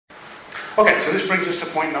Okay, so this brings us to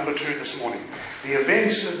point number 2 this morning. The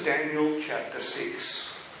events of Daniel chapter 6.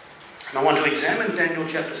 And I want to examine Daniel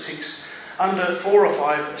chapter 6 under 4 or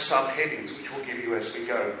 5 subheadings, which we'll give you as we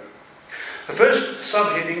go. The first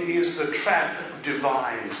subheading is the trap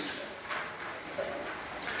devised.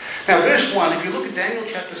 Now, verse 1, if you look at Daniel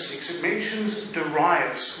chapter 6, it mentions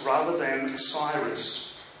Darius rather than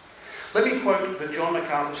Cyrus. Let me quote the John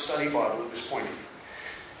MacArthur Study Bible at this point.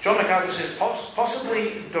 John MacArthur says,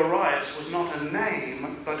 possibly Darius was not a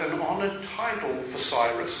name, but an honoured title for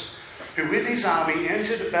Cyrus, who with his army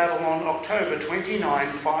entered Babylon October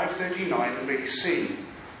 29, 539 BC.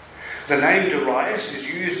 The name Darius is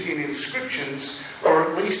used in inscriptions for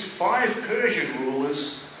at least 5 Persian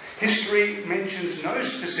rulers. History mentions no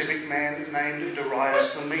specific man named Darius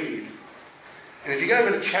the Mede. And if you go over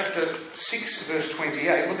to chapter 6, verse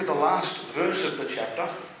 28, look at the last verse of the chapter.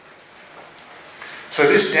 So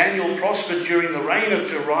this Daniel prospered during the reign of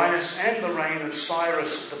Darius and the reign of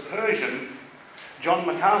Cyrus the Persian. John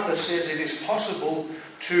MacArthur says it is possible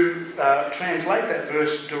to translate that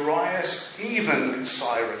verse, Darius even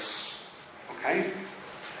Cyrus. Okay?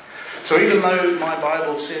 So even though my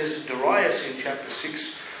Bible says Darius in chapter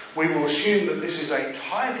 6, we will assume that this is a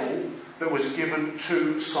title that was given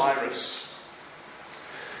to Cyrus.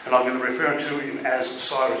 And I'm going to refer to him as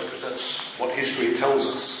Cyrus because that's what history tells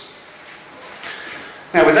us.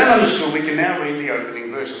 Now, with that understood, we can now read the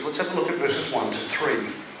opening verses. Let's have a look at verses 1 to 3.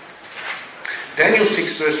 Daniel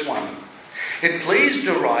 6, verse 1. It pleased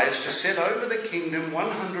Darius to set over the kingdom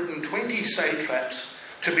 120 satraps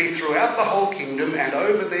to be throughout the whole kingdom, and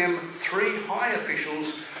over them 3 high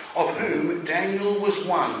officials, of whom Daniel was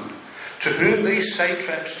one, to whom these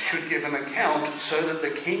satraps should give an account, so that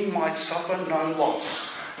the king might suffer no loss.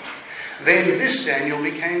 Then this Daniel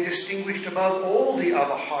became distinguished above all the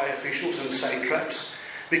other high officials and satraps,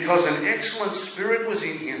 because an excellent spirit was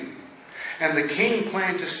in him, and the king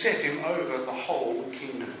planned to set him over the whole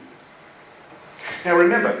kingdom. Now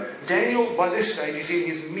remember, Daniel by this stage is in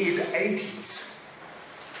his mid-80s.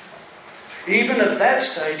 Even at that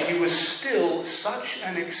stage, he was still such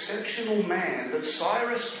an exceptional man that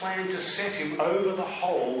Cyrus planned to set him over the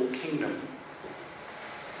whole kingdom.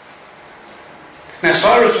 Now,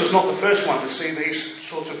 Cyrus was not the first one to see these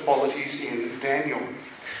sorts of qualities in Daniel.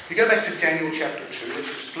 You go back to Daniel chapter 2, let's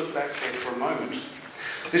just flip back there for a moment.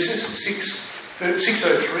 This is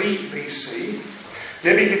 603 BC.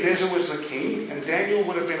 Nebuchadnezzar was the king, and Daniel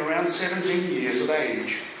would have been around 17 years of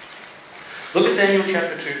age. Look at Daniel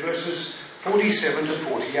chapter 2, verses 47 to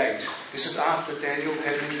 48. This is after Daniel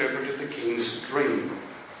had interpreted the king's dream.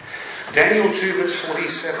 Daniel 2, verse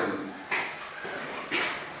 47.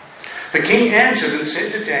 The king answered and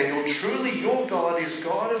said to Daniel, "Truly your God is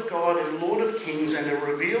God of God and Lord of kings and a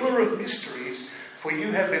revealer of mysteries, for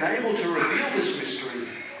you have been able to reveal this mystery."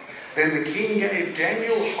 Then the king gave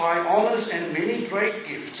Daniel high honours and many great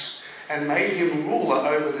gifts, and made him ruler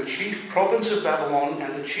over the chief province of Babylon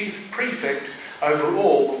and the chief prefect over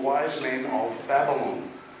all the wise men of Babylon.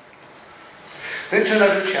 Then turn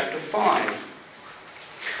over to chapter 5.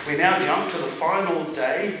 We now jump to the final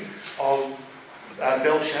day of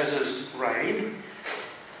Belshazzar's reign.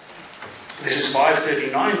 This is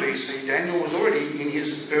 539 BC. Daniel was already in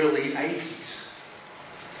his early 80s.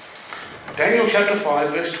 Daniel chapter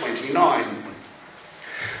 5, verse 29.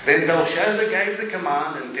 Then Belshazzar gave the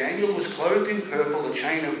command, and Daniel was clothed in purple, a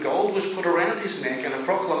chain of gold was put around his neck, and a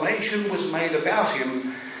proclamation was made about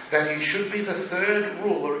him that he should be the 3rd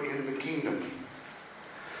ruler in the kingdom.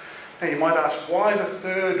 Now you might ask, why the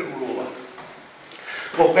 3rd ruler?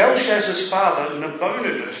 Well, Belshazzar's father,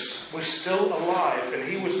 Nabonidus, was still alive, and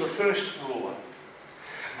he was the 1st ruler.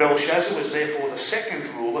 Belshazzar was therefore the 2nd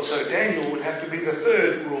ruler, so Daniel would have to be the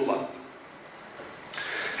 3rd ruler.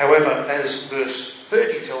 However, as verse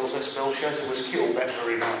 30 tells us, Belshazzar was killed that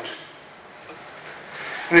very night.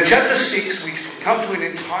 And in chapter 6, we come to an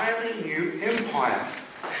entirely new empire.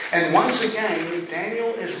 And once again,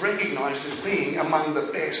 Daniel is recognised as being among the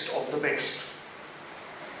best of the best.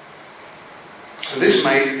 And this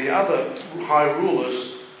made the other high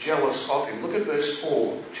rulers jealous of him. Look at verse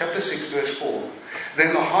 4, chapter 6, verse 4.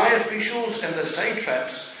 Then the high officials and the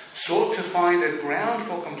satraps sought to find a ground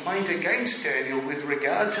for complaint against Daniel with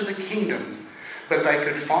regard to the kingdom, but they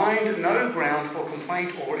could find no ground for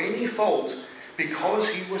complaint or any fault, because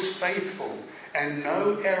he was faithful, and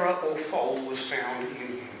no error or fault was found in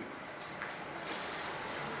him.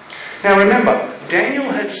 Now remember,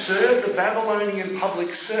 Daniel had served the Babylonian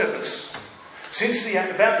public service since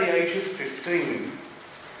about the age of 15.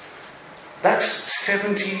 That's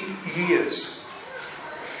 70 years.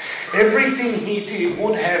 Everything he did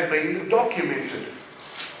would have been documented.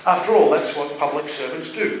 After all, that's what public servants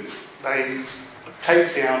do. They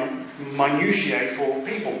take down minutiae for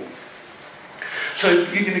people. So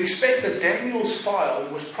you can expect that Daniel's file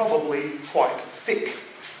was probably quite thick.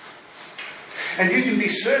 And you can be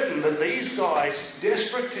certain that these guys,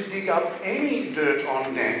 desperate to dig up any dirt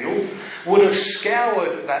on Daniel, would have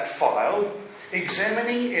scoured that file,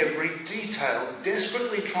 examining every detail,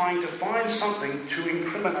 desperately trying to find something to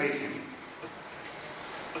incriminate him.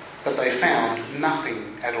 But they found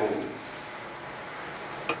nothing at all.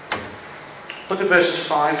 Look at verses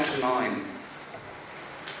 5 to 9.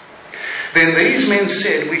 Then these men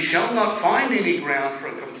said, "We shall not find any ground for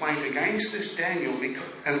a complaint against this Daniel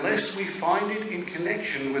unless we find it in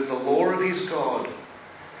connection with the law of his God."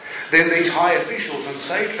 Then these high officials and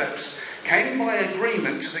satraps came by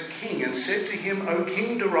agreement to the king and said to him, "O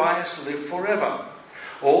King Darius, live forever.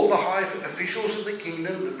 All the high officials of the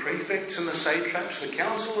kingdom, the prefects and the satraps, the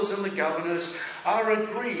councillors and the governors, are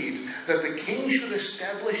agreed that the king should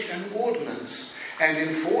establish an ordinance and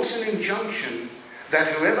enforce an injunction that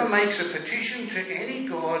whoever makes a petition to any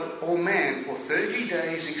god or man for 30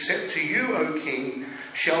 days except to you, O king,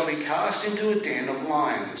 shall be cast into a den of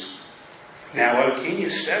lions. Now, O king,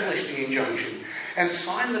 establish the injunction and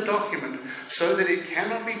sign the document so that it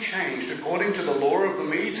cannot be changed according to the law of the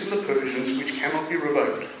Medes and the Persians, which cannot be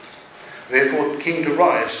revoked." Therefore King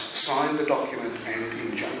Darius signed the document and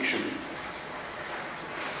injunction.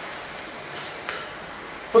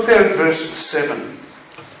 Look there at verse 7.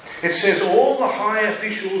 It says, "All the high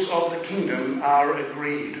officials of the kingdom are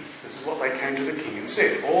agreed." This is what they came to the king and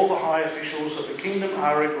said. All the high officials of the kingdom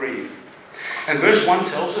are agreed. And verse 1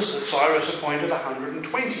 tells us that Cyrus appointed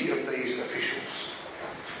 120 of these officials.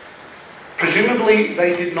 Presumably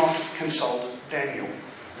they did not consult Daniel.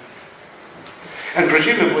 And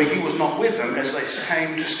presumably he was not with them as they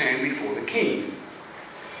came to stand before the king.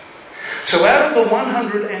 So out of the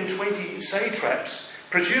 120 satraps,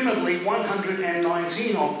 presumably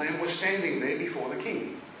 119 of them were standing there before the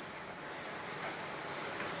king.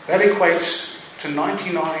 That equates to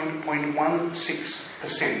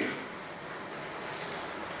 99.16%.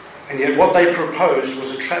 And yet what they proposed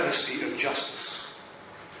was a travesty of justice.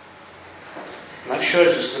 And that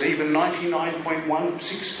shows us that even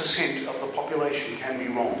 99.16% of the population can be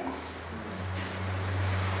wrong.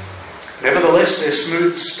 Nevertheless, their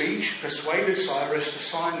smooth speech persuaded Cyrus to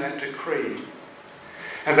sign that decree.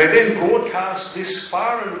 And they then broadcast this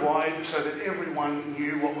far and wide so that everyone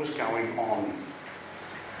knew what was going on.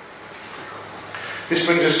 This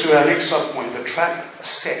brings us to our next subpoint, the trap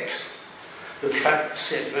set. The trap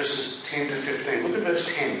set, verses 10 to 15. Look at verse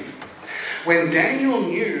 10. "When Daniel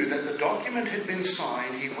knew that the document had been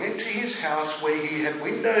signed, he went to his house where he had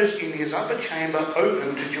windows in his upper chamber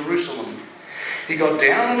open to Jerusalem. He got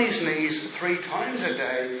down on his knees 3 times a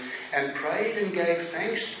day and prayed and gave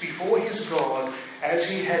thanks before his God as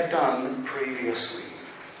he had done previously."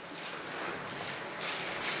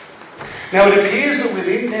 Now it appears that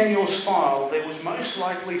within Daniel's file there was most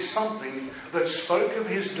likely something that spoke of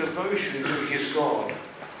his devotion to his God.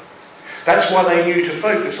 That's why they knew to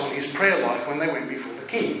focus on his prayer life when they went before the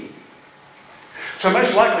king. So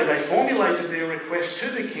most likely they formulated their request to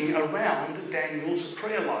the king around Daniel's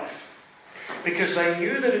prayer life, because they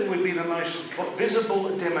knew that it would be the most visible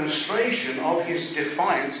demonstration of his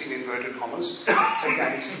defiance, in inverted commas,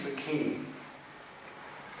 against the king.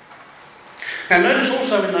 Now notice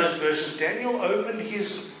also in those verses, Daniel opened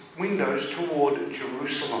his windows toward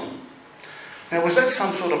Jerusalem. Now was that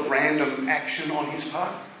some sort of random action on his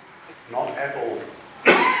part? Not at all.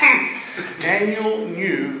 Daniel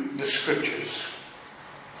knew the scriptures.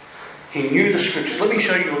 He knew the scriptures. Let me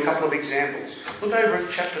show you a couple of examples. Look over at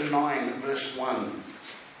chapter 9, verse 1.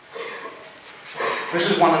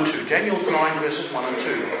 Verses 1 and 2. Daniel 9, verses 1 and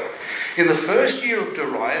 2. "In the first year of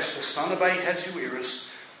Darius, the son of Ahasuerus,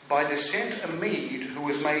 by descent a Mede, who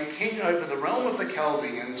was made king over the realm of the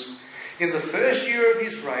Chaldeans, in the first year of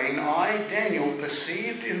his reign, I, Daniel,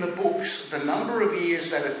 perceived in the books the number of years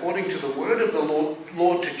that, according to the word of the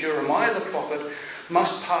Lord to Jeremiah the prophet,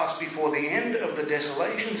 must pass before the end of the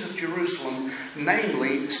desolations of Jerusalem,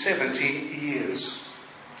 namely 70 years.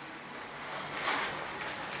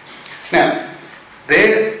 Now,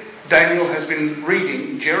 there Daniel has been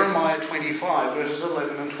reading Jeremiah 25, verses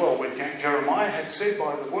 11 and 12, where Jeremiah had said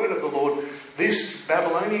by the word of the Lord, this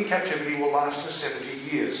Babylonian captivity will last for 70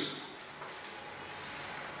 years.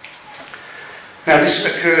 Now this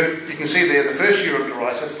occurred, you can see there, the first year of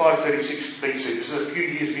Darius, that's 536 BC. This is a few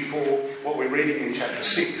years before what we're reading in chapter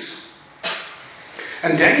 6.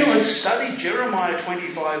 And Daniel had studied Jeremiah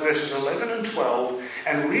 25 verses 11 and 12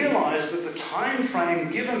 and realised that the time frame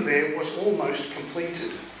given there was almost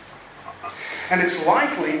completed. And it's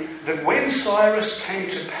likely that when Cyrus came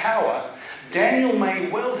to power, Daniel may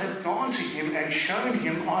well have gone to him and shown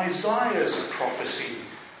him Isaiah's prophecy,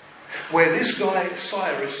 where this guy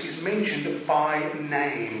Cyrus is mentioned by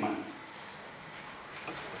name.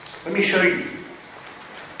 Let me show you.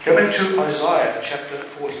 Go back to Isaiah chapter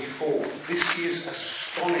 44. This is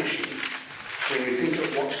astonishing when you think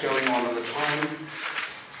of what's going on at the time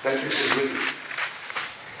that this is written.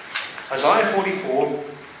 Isaiah 44.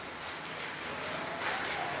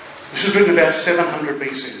 This was written about 700 BC.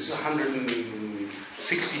 This is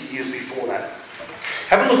 160 years before that.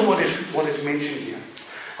 Have a look at what is mentioned here.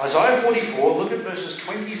 Isaiah 44, look at verses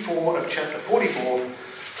 24 of chapter 44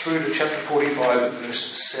 through to chapter 45,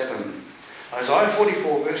 verse 7. Isaiah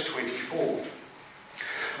 44, verse 24.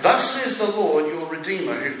 Thus says the Lord, your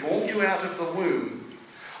Redeemer, who formed you out of the womb.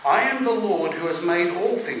 I am the Lord who has made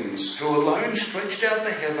all things, who alone stretched out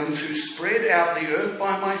the heavens, who spread out the earth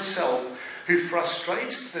by myself, who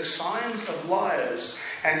frustrates the signs of liars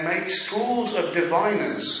and makes fools of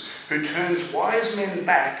diviners, who turns wise men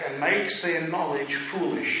back and makes their knowledge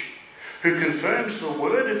foolish, who confirms the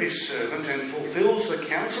word of his servant and fulfills the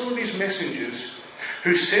counsel of his messengers,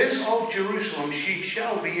 who says of Jerusalem, she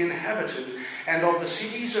shall be inhabited, and of the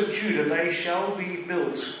cities of Judah they shall be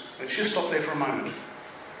built. Let's just stop there for a moment.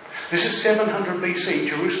 This is 700 BC.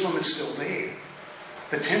 Jerusalem is still there.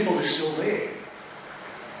 The temple is still there.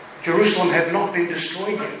 Jerusalem had not been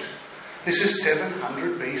destroyed yet. This is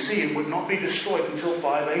 700 BC. It would not be destroyed until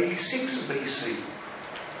 586 BC.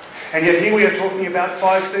 And yet here we are talking about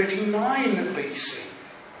 539 BC.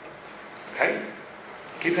 Okay?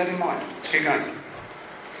 Keep that in mind. Let's keep going.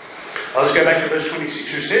 Let's go back to verse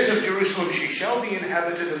 26. Who says of Jerusalem, she shall be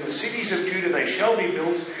inhabited, and the cities of Judah, they shall be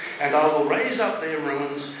built, and I will raise up their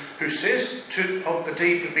ruins. Who says of the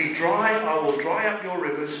deep to be dry, I will dry up your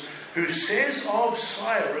rivers. Who says of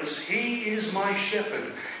Cyrus, he is my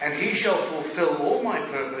shepherd, and he shall fulfill all my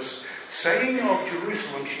purpose, saying of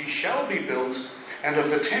Jerusalem, she shall be built, and of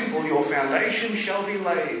the temple your foundation shall be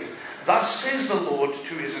laid. Thus says the Lord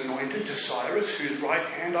to his anointed, to Cyrus, whose right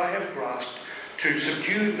hand I have grasped, to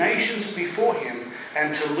subdue nations before him,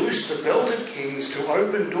 and to loose the belted kings, to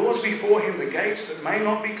open doors before him, the gates that may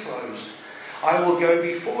not be closed. I will go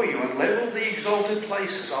before you and level the exalted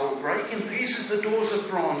places. I will break in pieces the doors of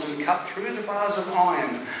bronze and cut through the bars of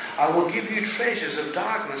iron. I will give you treasures of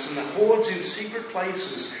darkness and the hoards in secret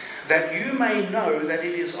places, that you may know that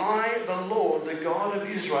it is I, the Lord, the God of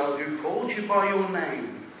Israel, who called you by your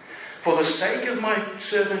name. For the sake of my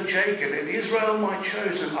servant Jacob and Israel my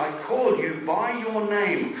chosen, I call you by your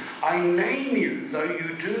name. I name you, though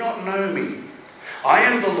you do not know me. I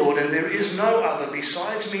am the Lord, and there is no other.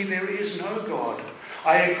 Besides me there is no God.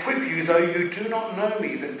 I equip you, though you do not know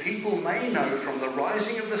me, that people may know from the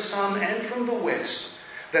rising of the sun and from the west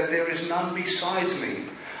that there is none besides me.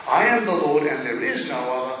 I am the Lord, and there is no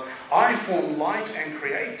other. I form light and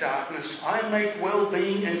create darkness. I make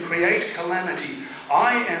well-being and create calamity.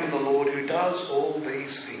 I am the Lord who does all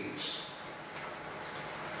these things.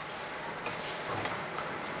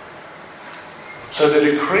 So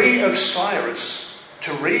the decree of Cyrus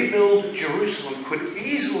to rebuild Jerusalem could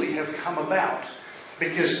easily have come about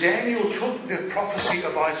because Daniel took the prophecy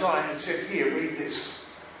of Isaiah and said, here, read this.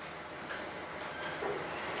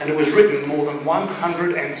 And it was written more than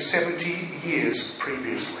 170 years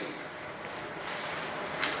previously.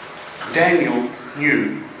 Daniel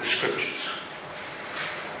knew the scriptures.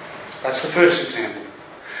 That's the first example.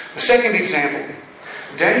 The second example,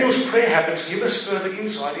 Daniel's prayer habits give us further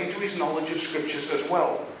insight into his knowledge of scriptures as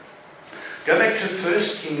well. Go back to 1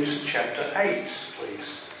 Kings chapter 8,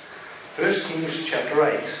 please. 1 Kings chapter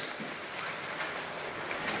 8.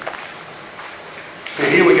 Now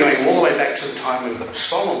here we're going all the way back to the time of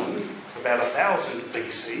Solomon, about 1000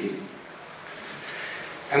 BC.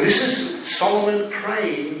 And this is Solomon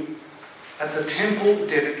praying at the temple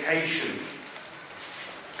dedication.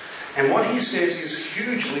 And what he says is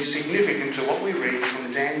hugely significant to what we read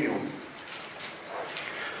from Daniel.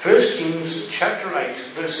 1 Kings chapter 8,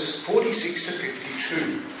 verses 46 to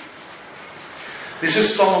 52. This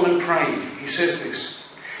is Solomon praying. He says this: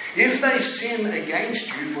 If they sin against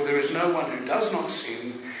you, for there is no one who does not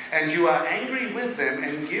sin, and you are angry with them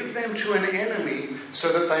and give them to an enemy,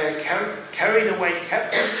 so that they are carried away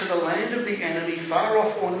captive to the land of the enemy, far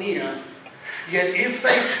off or near, yet if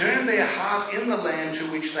they turn their heart in the land to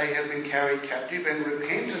which they have been carried captive, and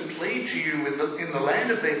repent and plead to you in the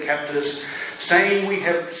land of their captors, saying, we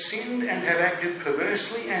have sinned and have acted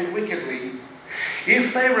perversely and wickedly,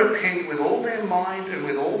 If they repent with all their mind and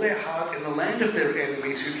with all their heart in the land of their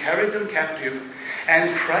enemies who carried them captive,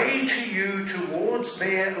 and pray to you towards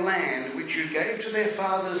their land, which you gave to their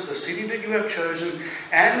fathers, the city that you have chosen,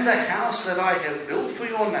 and the house that I have built for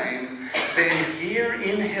your name, then hear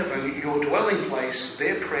in heaven your dwelling place,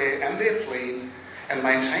 their prayer and their plea, and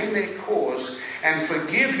maintain their cause, and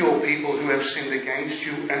forgive your people who have sinned against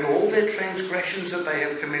you, and all their transgressions that they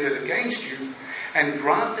have committed against you, and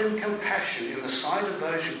grant them compassion in the sight of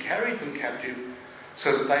those who carried them captive,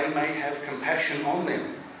 so that they may have compassion on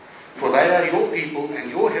them. For they are your people and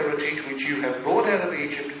your heritage, which you have brought out of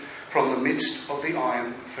Egypt from the midst of the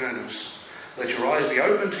iron furnace. Let your eyes be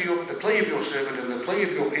open to the plea of your servant and the plea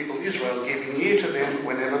of your people Israel, giving ear to them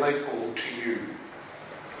whenever they call to you.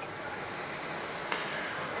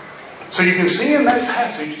 So you can see in that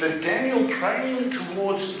passage that Daniel praying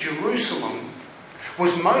towards Jerusalem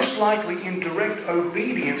was most likely in direct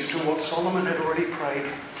obedience to what Solomon had already prayed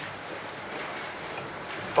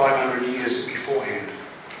 500 years beforehand.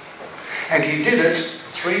 And he did it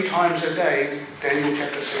 3 times a day, Daniel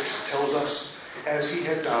chapter 6 tells us, as he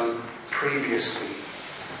had done previously.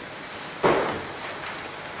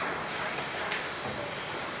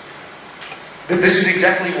 This is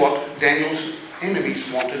exactly what Daniel's enemies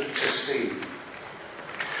wanted to see.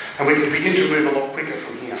 And we can begin to move a lot quicker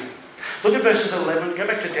from here. Look at verses 11, go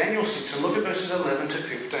back to Daniel 6 and look at verses 11 to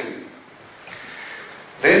 15.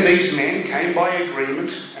 Then these men came by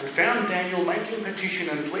agreement and found Daniel making petition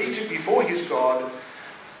and plea before his God.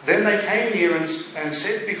 Then they came near and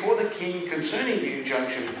said before the king concerning the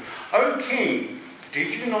injunction, O king,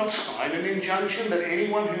 did you not sign an injunction that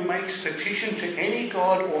anyone who makes petition to any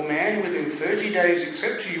god or man within 30 days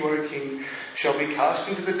except to you, O king, shall be cast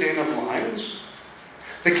into the den of lions?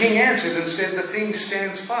 The king answered and said, the thing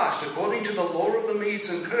stands fast according to the law of the Medes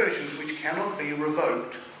and Persians, which cannot be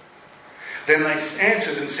revoked. Then they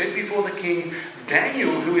answered and said before the king,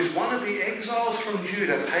 Daniel, who is one of the exiles from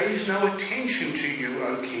Judah, pays no attention to you,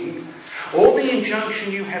 O king, or the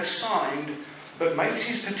injunction you have signed, but makes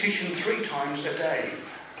his petition 3 times a day.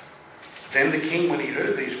 Then the king, when he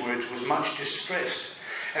heard these words, was much distressed,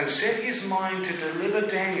 and set his mind to deliver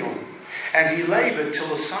Daniel, and he laboured till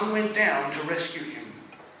the sun went down to rescue him.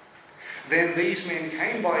 Then these men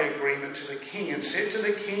came by agreement to the king and said to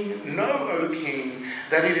the king, Know, O king,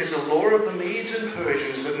 that it is a law of the Medes and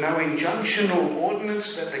Persians that no injunction or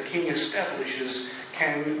ordinance that the king establishes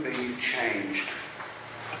can be changed.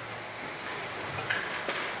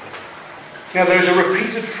 Now there's a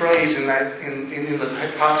repeated phrase in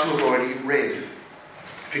the parts we've already read.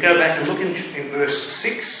 If you go back and look in verse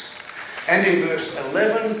 6 and in verse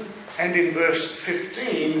 11 and in verse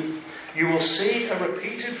 15, you will see a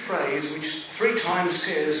repeated phrase which 3 times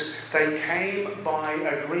says they came by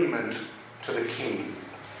agreement to the king.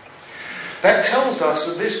 That tells us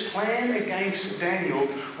that this plan against Daniel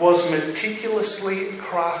was meticulously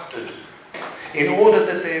crafted in order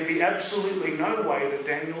that there be absolutely no way that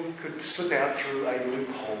Daniel could slip out through a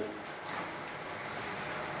loophole.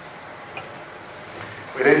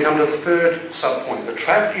 We then come to the 3rd subpoint. The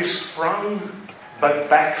trap is sprung but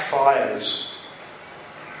backfires.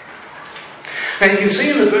 Now you can see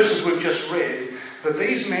in the verses we've just read that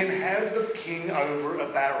these men have the king over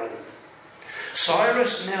a barrel.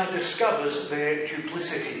 Cyrus now discovers their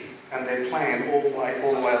duplicity and their plan all the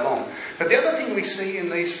way along. But the other thing we see in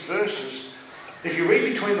these verses, if you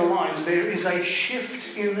read between the lines, there is a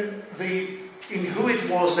shift in who it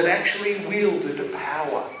was that actually wielded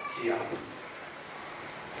power here.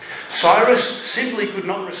 Cyrus simply could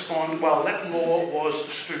not respond, well, that law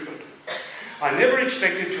was stupid. I never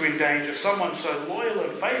expected to endanger someone so loyal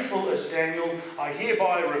and faithful as Daniel. I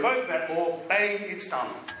hereby revoke that law. Bang, it's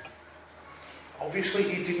done. Obviously,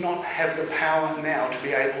 he did not have the power now to be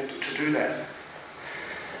able to do that.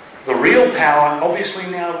 The real power obviously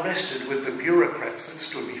now rested with the bureaucrats that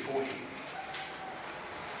stood before him.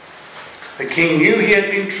 The king knew he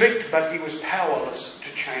had been tricked, but he was powerless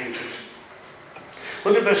to change it.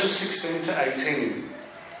 Look at verses 16 to 18.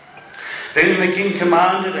 Then the king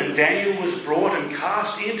commanded, and Daniel was brought and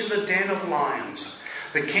cast into the den of lions.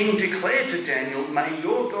 The king declared to Daniel, May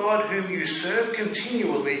your God, whom you serve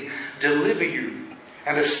continually, deliver you.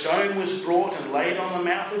 And a stone was brought and laid on the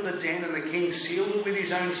mouth of the den, and the king sealed it with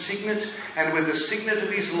his own signet and with the signet of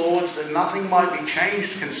his lords, that nothing might be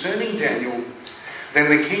changed concerning Daniel. Then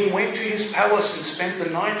the king went to his palace and spent the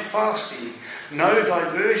night fasting. No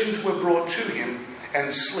diversions were brought to him,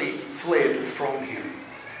 and sleep fled from him.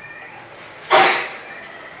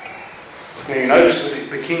 Now you notice that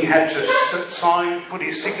the king had to put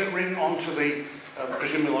his signet ring onto the,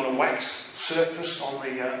 presumably on a wax surface on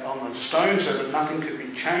the stone, so that nothing could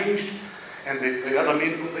be changed. And the other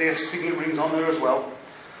men put their signet rings on there as well.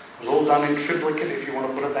 It was all done in triplicate, if you want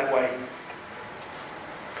to put it that way.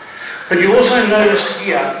 But you also notice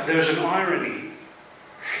here there's an irony.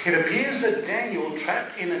 It appears that Daniel,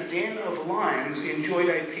 trapped in a den of lions, enjoyed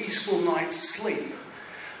a peaceful night's sleep,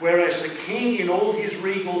 whereas the king in all his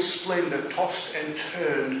regal splendour tossed and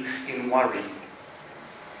turned in worry.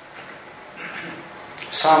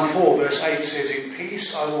 Psalm 4 verse 8 says, "In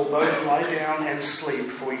peace I will both lie down and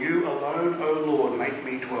sleep, for you alone, O Lord, make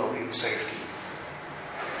me dwell in safety."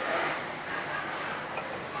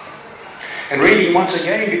 And reading once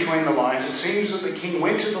again between the lines, it seems that the king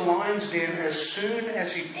went to the lion's den as soon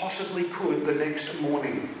as he possibly could the next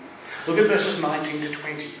morning. Look at verses 19 to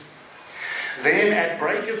 20. "Then at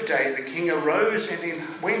break of day the king arose and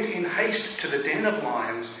went in haste to the den of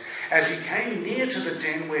lions. As he came near to the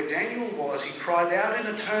den where Daniel was, he cried out in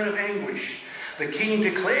a tone of anguish. The king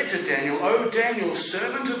declared to Daniel, 'O Daniel,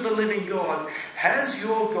 servant of the living God, has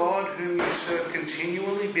your God whom you serve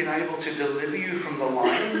continually been able to deliver you from the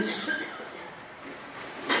lions?'"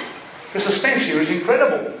 The suspense here is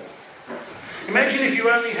incredible. Imagine if you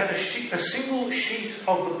only had a single sheet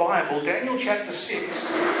of the Bible, Daniel chapter 6,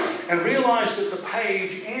 and realised that the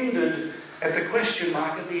page ended at the question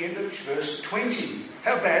mark at the end of verse 20.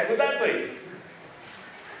 How bad would that be?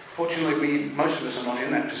 Fortunately, most of us are not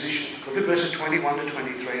in that position. Look at verses 21 to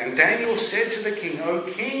 23. "And Daniel said to the king, 'O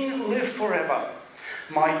king, live forever.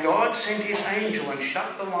 My God sent his angel and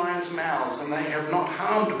shut the lions' mouths, and they have not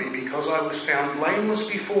harmed me, because I was found blameless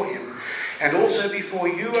before him. And also before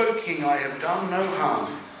you, O king, I have done no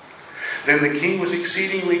harm.' Then the king was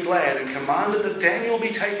exceedingly glad and commanded that Daniel be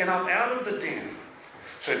taken up out of the den.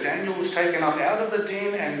 So Daniel was taken up out of the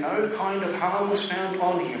den, and no kind of harm was found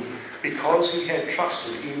on him, because he had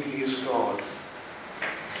trusted in his God."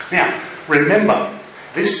 Now, remember,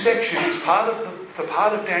 this section is part of the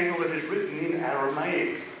part of Daniel that is written in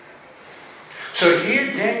Aramaic. So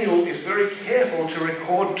here Daniel is very careful to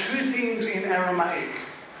record two things in Aramaic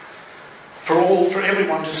for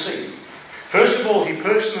everyone to see. First of all, he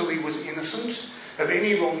personally was innocent of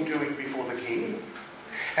any wrongdoing before the king.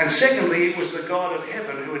 And secondly, it was the God of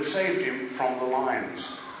heaven who had saved him from the lions.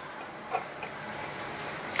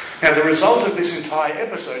 Now, the result of this entire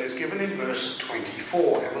episode is given in verse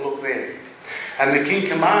 24. Have a look there. "And the king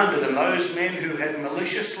commanded, and those men who had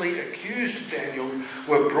maliciously accused Daniel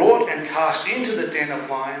were brought and cast into the den of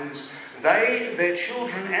lions, they, their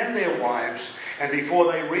children and their wives. And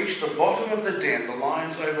before they reached the bottom of the den, the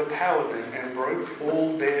lions overpowered them and broke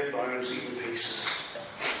all their bones in pieces."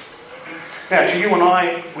 Now, to you and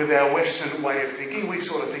I, with our Western way of thinking, we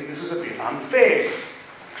sort of think this is a bit unfair.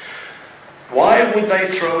 Why would they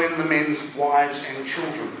throw in the men's wives and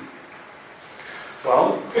children?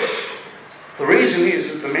 Well, the reason is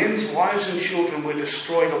that the men's wives and children were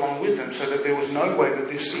destroyed along with them, so that there was no way that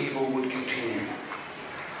this evil would continue.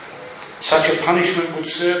 Such a punishment would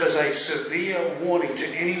serve as a severe warning to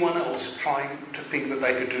anyone else trying to think that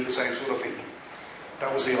they could do the same sort of thing.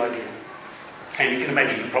 That was the idea. And you can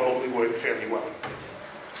imagine it probably worked fairly well.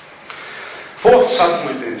 Fourth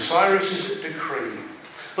subpoint then, Cyrus's decree.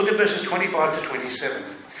 Look at verses 25 to 27.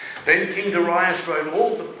 "Then King Darius wrote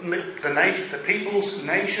all the peoples,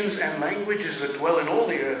 nations and languages that dwell in all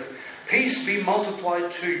the earth, peace be multiplied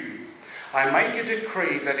to you. I make a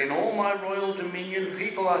decree that in all my royal dominion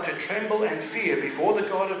people are to tremble and fear before the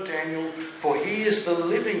God of Daniel, for he is the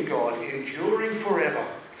living God, enduring forever.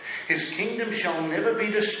 His kingdom shall never be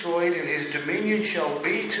destroyed, and his dominion shall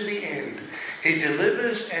be to the end. He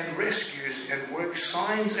delivers and rescues and works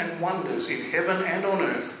signs and wonders in heaven and on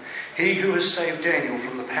earth, he who has saved Daniel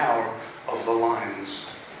from the power of the lions."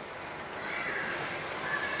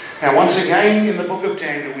 Now, once again in the book of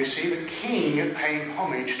Daniel, we see the king paying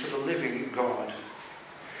homage to the living God.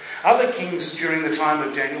 Other kings during the time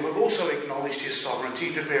of Daniel have also acknowledged his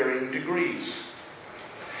sovereignty to varying degrees.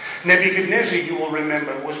 Nebuchadnezzar, you will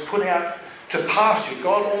remember, was put out to pasture.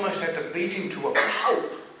 God almost had to beat him to a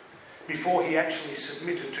pulp before he actually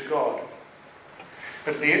submitted to God.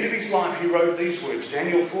 But at the end of his life, he wrote these words,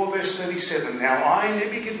 Daniel 4 verse 37, "Now I,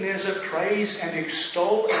 Nebuchadnezzar, praise and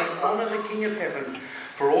extol and honour the King of heaven,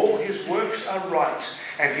 for all his works are right,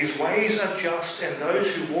 and his ways are just, and those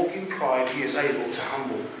who walk in pride he is able to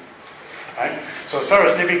humble." Right? So as far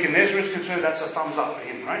as Nebuchadnezzar is concerned, that's a thumbs up for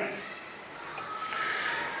him, right?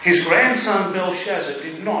 His grandson Belshazzar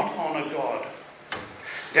did not honour God.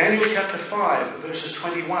 Daniel chapter 5, verses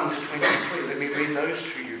 21 to 23. Let me read those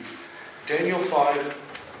to you. Daniel 5,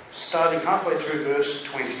 starting halfway through verse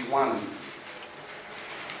 21.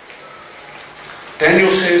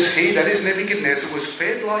 Daniel says, he, that is Nebuchadnezzar, was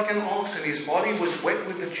fed like an ox, and his body was wet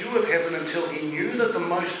with the dew of heaven, until he knew that the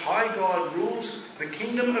Most High God rules the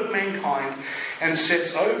kingdom of mankind and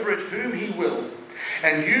sets over it whom he will.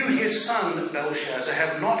 And you, his son, Belshazzar,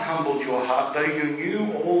 have not humbled your heart, though you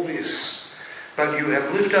knew all this. But you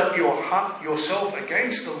have lifted up yourself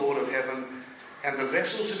against the Lord of heaven, and the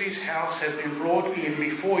vessels of his house have been brought in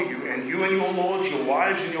before you, and you and your lords, your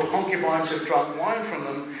wives and your concubines have drunk wine from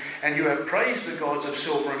them, and you have praised the gods of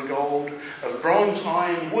silver and gold, of bronze,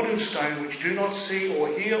 iron, wood and stone, which do not see or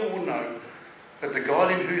hear or know, but the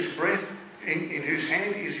God in whose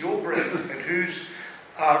hand is your breath, and whose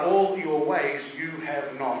are all your ways, you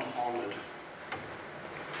have not honoured.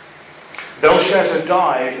 Belshazzar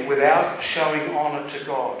died without showing honour to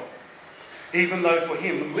God, even though for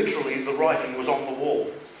him, literally, the writing was on the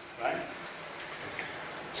wall. Right?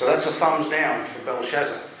 So that's a thumbs down for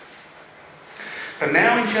Belshazzar. But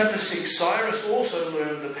now in chapter 6, Cyrus also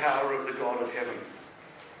learned the power of the God of heaven.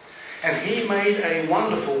 And he made a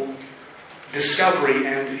wonderful discovery,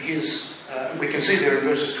 and we can see there in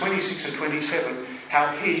verses 26 and 27 how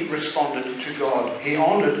he responded to God. He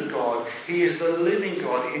honoured God. He is the living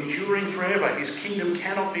God, enduring forever. His kingdom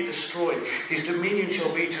cannot be destroyed. His dominion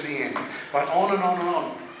shall be to the end. But on and on and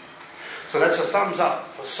on. So that's a thumbs up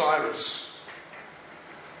for Cyrus.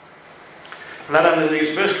 And that only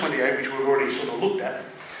leaves verse 28, which we've already sort of looked at.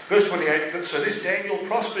 Verse 28, so this Daniel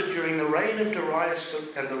prospered during the reign of Darius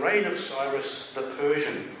and the reign of Cyrus the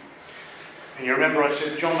Persian. And you remember I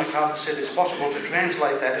said, John MacArthur said it's possible to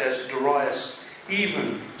translate that as Darius,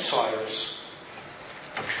 even Cyrus.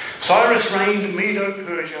 Cyrus reigned in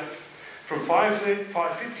Medo-Persia from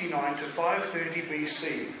 559 to 530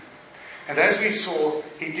 BC. And as we saw,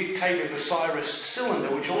 he dictated the Cyrus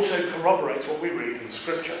cylinder, which also corroborates what we read in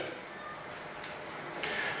Scripture.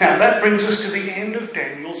 Now that brings us to the end of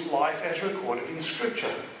Daniel's life as recorded in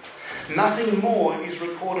Scripture. Nothing more is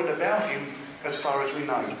recorded about him as far as we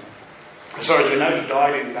know. As far as we know, he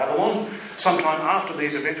died in Babylon. Sometime after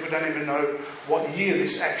these events, we don't even know what year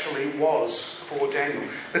this actually was for Daniel.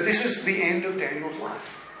 But this is the end of Daniel's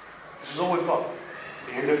life. This is all we've got.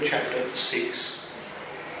 The end of chapter 6.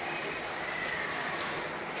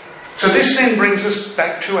 So this then brings us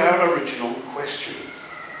back to our original question.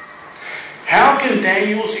 How can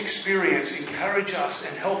Daniel's experience encourage us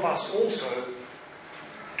and help us also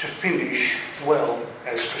to finish well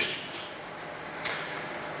as Christians?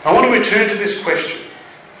 I want to return to this question,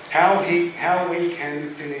 how we can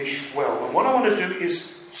finish well. And what I want to do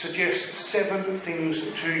is suggest 7 things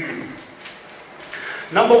to you.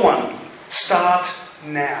 Number 1, start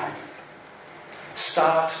now.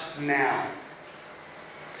 Start now.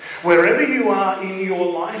 Wherever you are in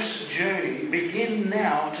your life's journey, begin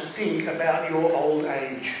now to think about your old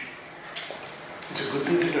age. It's a good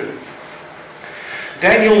thing to do.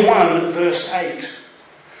 Daniel 1 verse 8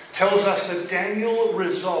 tells us that Daniel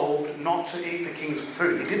resolved not to eat the king's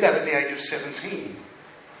food. He did that at the age of 17.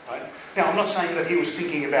 Right? Now, I'm not saying that he was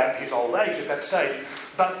thinking about his old age at that stage,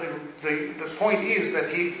 but the point is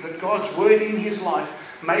that God's word in his life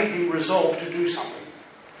made him resolve to do something.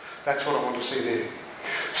 That's what I want to see there.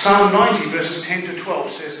 Psalm 90 verses 10 to 12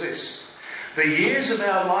 says this: "The years of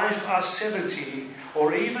our life are 70,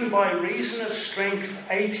 or even by reason of strength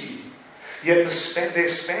 80. Yet their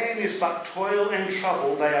span is but toil and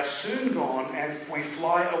trouble. They are soon gone, and we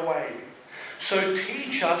fly away. So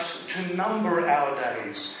teach us to number our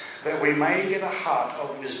days, that we may get a heart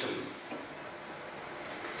of wisdom."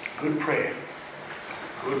 Good prayer.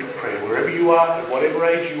 Good prayer. Wherever you are, at whatever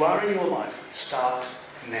age you are in your life, start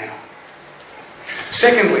now.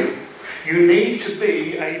 Secondly, you need to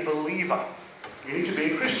be a believer. You need to be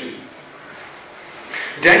a Christian.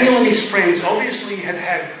 Daniel and his friends obviously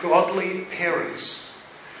had godly parents.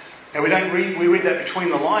 Now we read that between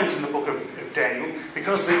the lines in the book of Daniel,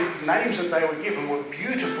 because the names that they were given were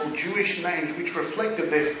beautiful Jewish names which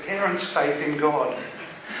reflected their parents' faith in God.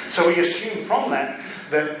 So we assume from that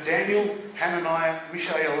Daniel, Hananiah,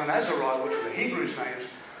 Mishael and Azariah, which were the Hebrews' names,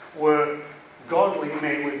 were godly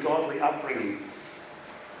men with godly upbringing.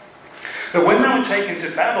 But when they were taken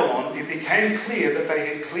to Babylon, it became clear that they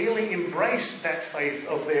had clearly embraced that faith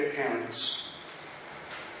of their parents.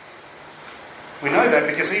 We know that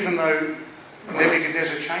because even though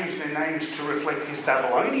Nebuchadnezzar changed their names to reflect his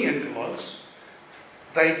Babylonian gods,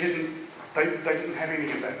 they didn't have any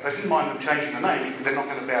of that. They didn't mind them changing the names, but they're not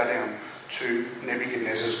going to bow down to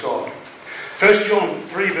Nebuchadnezzar's God. 1 John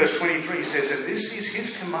 3 verse 23 says, "And this is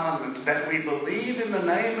his commandment, that we believe in the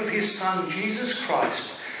name of his Son Jesus Christ,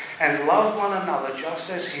 and love one another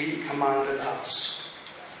just as he commanded us."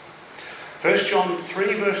 1 John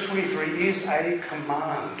 3 verse 23 is a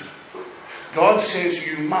command. God says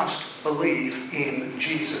you must believe in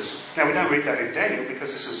Jesus. Now, we don't read that in Daniel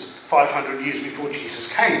because this is 500 years before Jesus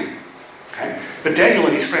came. Okay? But Daniel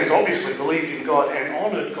and his friends obviously believed in God and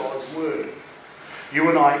honoured God's word. You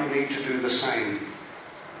and I need to do the same.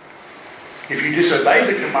 If you disobey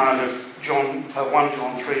the command of 1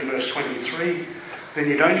 John 3 verse 23, then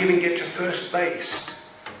you don't even get to first base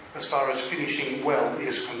as far as finishing well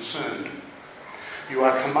is concerned. You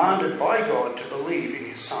are commanded by God to believe in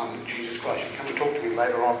his Son, Jesus Christ. You come and talk to me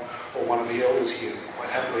later on, or one of the elders here, quite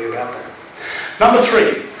happily about that. Number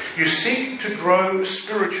 3, you seek to grow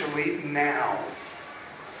spiritually now.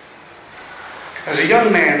 As a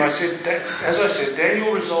young man, as I said,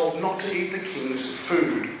 Daniel resolved not to eat the king's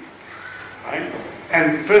food. Right?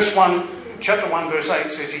 And chapter 1, verse 8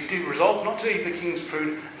 says he did resolve not to eat the king's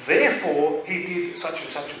food, therefore he did such and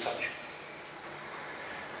such and such.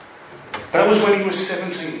 That was when he was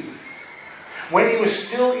 17. When he was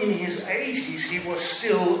still in his 80s, he was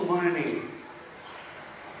still learning.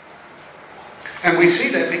 And we see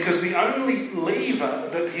that because the only lever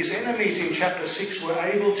that his enemies in chapter 6 were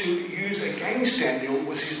able to use against Daniel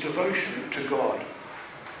was his devotion to God.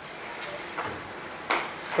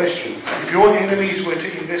 Question: if your enemies were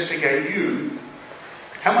to investigate you,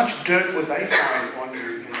 how much dirt would they find on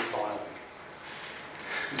you in the file?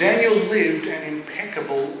 Daniel lived an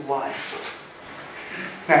impeccable life.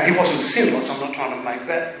 Now, he wasn't sinless. I'm not trying to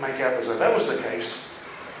make out as though that was the case.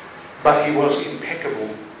 But he was impeccable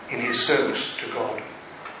in his service to God.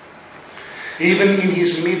 Even in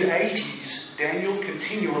his mid-80s, Daniel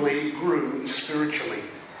continually grew spiritually.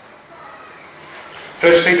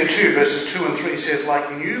 1 Peter 2 verses 2 and 3 says, like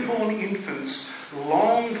newborn infants,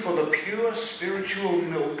 long for the pure spiritual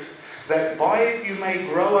milk, that by it you may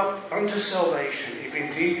grow up unto salvation, if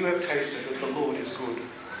indeed you have tasted that the Lord is good.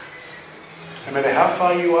 No matter how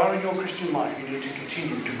far you are in your Christian life, you need to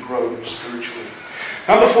continue to grow spiritually.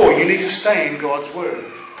 Number 4, you need to stay in God's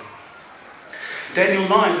Word. Daniel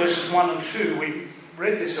 9 verses 1 and 2, we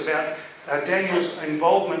read this about Daniel's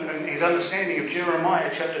involvement and his understanding of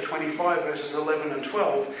Jeremiah chapter 25 verses 11 and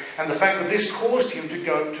 12, and the fact that this caused him to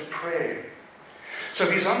go to prayer. So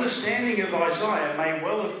his understanding of Isaiah may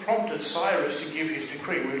well have prompted Cyrus to give his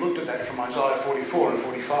decree. We looked at that from Isaiah 44 and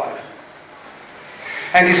 45.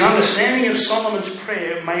 And his understanding of Solomon's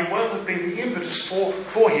prayer may well have been the impetus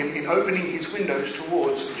for him in opening his windows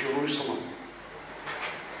towards Jerusalem.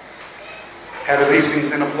 How do these things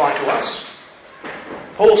then apply to us?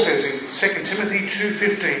 Paul says in 2 Timothy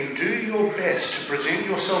 2:15, do your best to present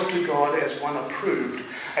yourself to God as one approved,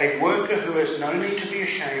 a worker who has no need to be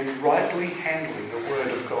ashamed, rightly handling the word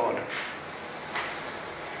of God.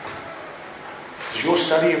 Does your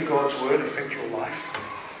study of God's word affect your life?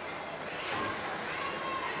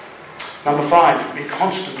 Number 5, be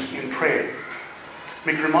constant in prayer.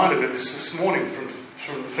 Be reminded of this morning from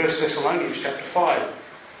 1 Thessalonians chapter 5.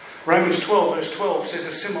 Romans 12 verse 12 says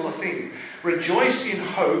a similar thing. Rejoice in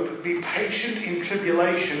hope, be patient in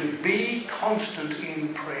tribulation, be constant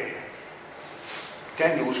in prayer.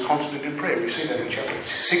 Daniel was constant in prayer. We see that in chapter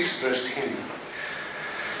 6 verse 10.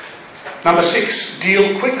 Number 6,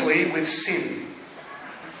 deal quickly with sin.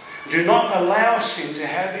 Do not allow sin to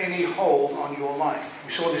have any hold on your life.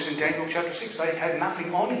 We saw this in Daniel chapter 6. They had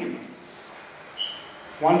nothing on him.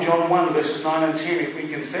 1 John 1 verses 9 and 10, if we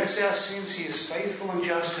confess our sins, he is faithful and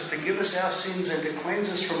just to forgive us our sins and to cleanse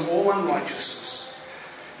us from all unrighteousness.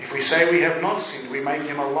 If we say we have not sinned, we make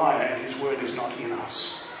him a liar and his word is not in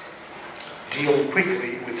us. Deal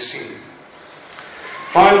quickly with sin.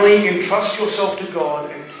 Finally, entrust yourself to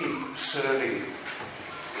God and keep serving.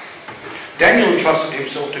 Daniel entrusted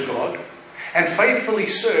himself to God and faithfully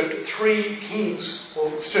served 3 kings,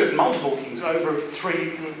 or served multiple kings over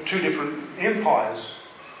 2 different empires.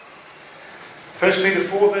 1 Peter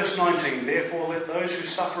 4 verse 19, therefore let those who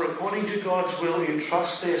suffer according to God's will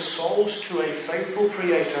entrust their souls to a faithful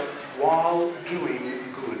Creator while doing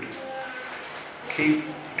good. Keep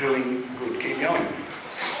doing good. Keep going.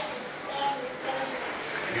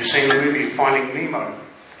 Have you seen the movie Finding Nemo?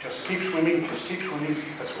 Just keep swimming, just keep swimming.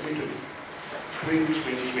 That's what we do. Swim,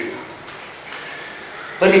 swim, swim.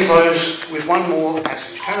 Let me close with one more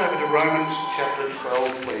passage. Turn over to Romans chapter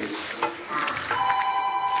 12, please.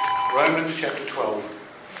 Romans chapter 12.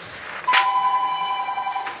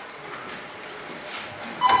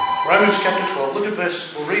 Romans chapter 12. Look at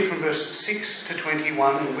we'll read from verse 6 to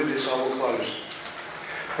 21, and with this I will close.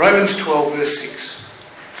 Romans 12 verse 6.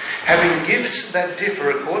 Having gifts that differ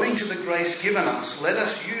according to the grace given us, let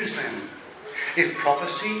us use them. If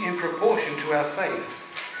prophecy, in proportion to our faith.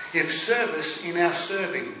 If service, in our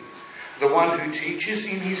serving. the one who teaches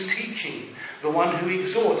in his teaching, the one who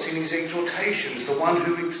exhorts in his exhortations, the one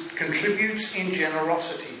who contributes in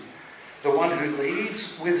generosity, the one who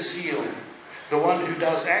leads with zeal, the one who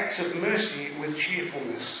does acts of mercy with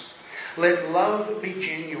cheerfulness. Let love be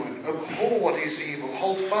genuine. Abhor what is evil.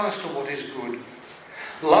 Hold fast to what is good.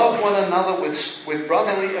 Love one another with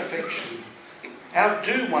brotherly affection.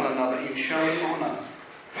 Outdo one another in showing honour.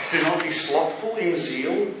 Do not be slothful in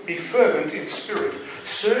zeal. Be fervent in spirit.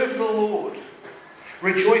 Serve the Lord.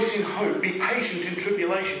 Rejoice in hope. Be patient in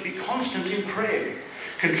tribulation. Be constant in prayer.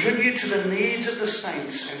 Contribute to the needs of the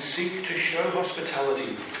saints and seek to show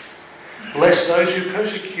hospitality. Bless those who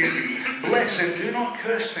persecute you. Bless and do not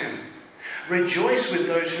curse them. Rejoice with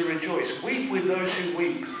those who rejoice. Weep with those who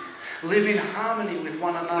weep. Live in harmony with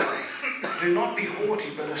one another. Do not be haughty,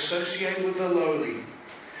 but associate with the lowly.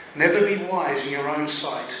 Never be wise in your own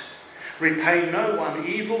sight. Repay no one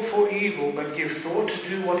evil for evil, but give thought to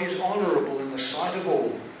do what is honourable in the sight of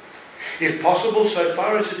all. If possible, so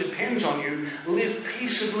far as it depends on you, live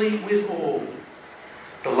peaceably with all.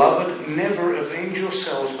 Beloved, never avenge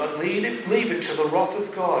yourselves, but leave it to the wrath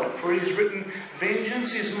of God. For it is written,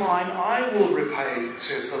 "Vengeance is mine, I will repay,"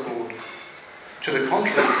 says the Lord. To the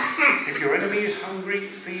contrary, if your enemy is hungry,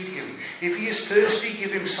 feed him. If he is thirsty,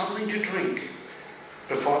 give him something to drink.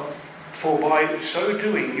 For by so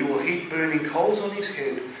doing you will heap burning coals on his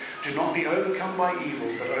head. Do not be overcome by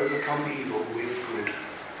evil, but overcome evil with good.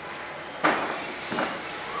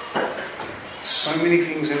 So many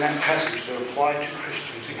things in that passage that apply to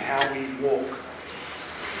Christians in how we walk.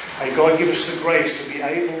 May God give us the grace to be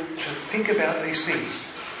able to think about these things.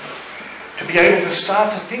 To be able to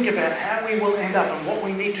start to think about how we will end up and what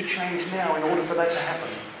we need to change now in order for that to happen.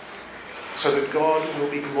 So that God will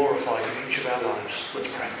be glorified in each of our lives. Let's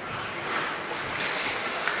pray.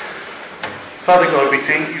 Father God, we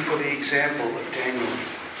thank you for the example of Daniel.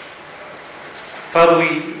 Father,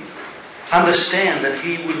 we understand that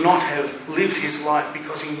he would not have lived his life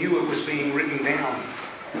because he knew it was being written down.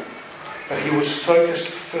 But he was focused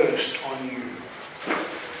first on you.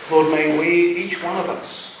 Lord, may we, each one of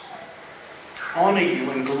us, honour you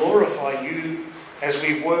and glorify you as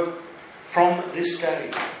we work from this day,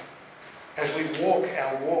 as we walk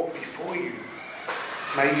our walk before you.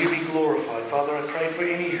 May you be glorified. Father, I pray for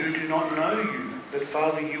any who do not know you, that,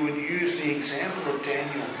 Father, you would use the example of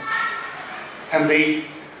Daniel and the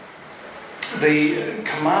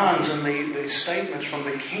commands and the statements from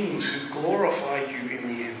the kings who glorified you in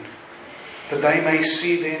the end, that they may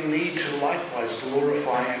see their need to likewise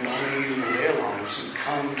glorify and honour you in their lives and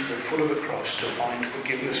come to the foot of the cross to find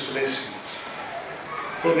forgiveness for their sins.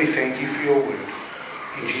 Lord, we thank you for your word.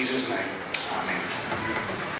 In Jesus' name, amen.